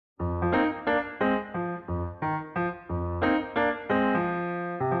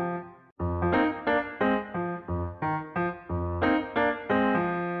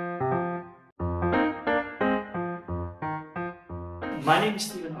My name is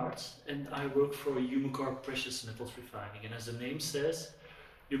Steven Arts and I work for Umicore Precious Metals Refining. And as the name says,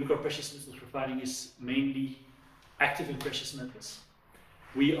 Umicore Precious Metals Refining is mainly active in precious metals.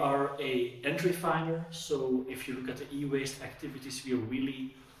 We are an end refiner, so if you look at the e-waste activities, we are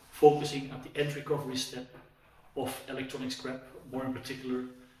really focusing at the end recovery step of electronic scrap, more in particular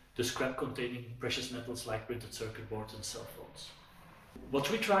the scrap containing precious metals like printed circuit boards and cell phones.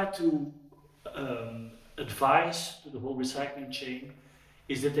 What we try to advise to the whole recycling chain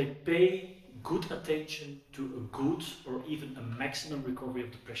is that they pay good attention to a good or even a maximum recovery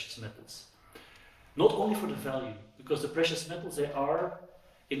of the precious metals. Not only for the value, because the precious metals, they are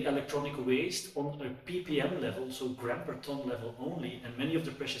in electronic waste on a ppm level, so gram per ton level only, and many of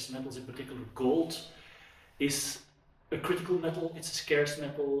the precious metals, in particular gold, is a critical metal, it's a scarce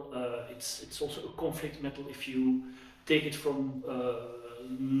metal, it's also a conflict metal if you take it from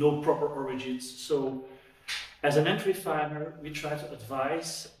no proper origins. So as an end refiner, we try to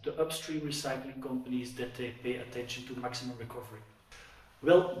advise the upstream recycling companies that they pay attention to maximum recovery.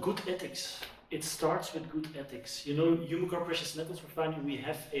 Well, good ethics. It starts with good ethics. You know, Umicore Precious Metals Refining, we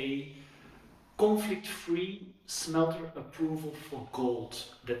have a conflict-free smelter approval for gold.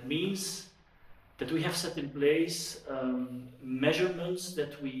 That means that we have set in place measurements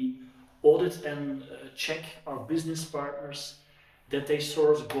that we audit and check our business partners that they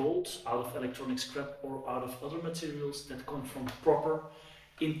source gold out of electronic scrap or out of other materials that come from proper,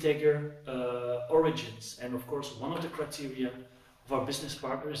 integer origins. And of course, one of the criteria of our business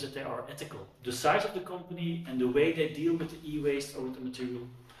partners is that they are ethical. The size of the company and the way they deal with the e-waste or with the material,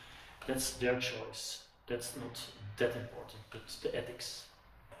 that's their choice. That's not that important, but the ethics.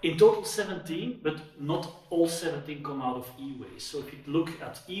 In total 17, but not all 17 come out of e-waste. So if you look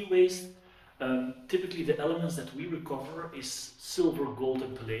at e-waste, typically the elements that we recover is silver, gold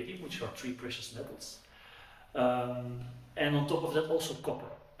and palladium, which are three precious metals. And on top of that also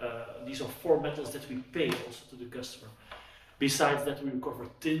copper. These are four metals that we pay also to the customer. Besides that, we recover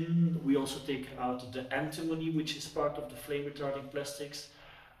tin. We also take out the antimony, which is part of the flame retarding plastics.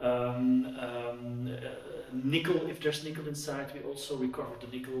 Nickel, if there's nickel inside, we also recover the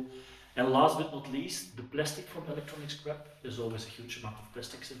nickel. And last but not least, the plastic from electronic scrap. There's always a huge amount of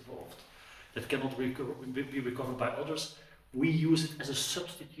plastics involved that cannot be recovered by others. We use it as a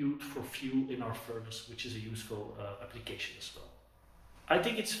substitute for fuel in our furnace, which is a useful application as well. I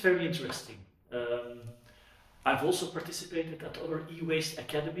think it's very interesting. I've also participated at other e-waste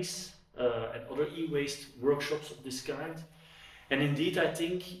academies and other e-waste workshops of this kind. And indeed, I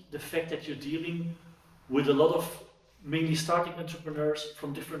think the fact that you're dealing with a lot of mainly starting entrepreneurs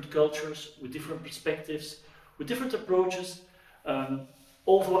from different cultures, with different perspectives, with different approaches,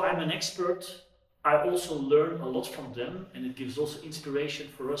 although I'm an expert, I also learn a lot from them, and it gives also inspiration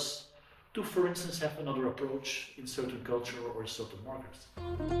for us to, for instance, have another approach in certain culture or in certain markets.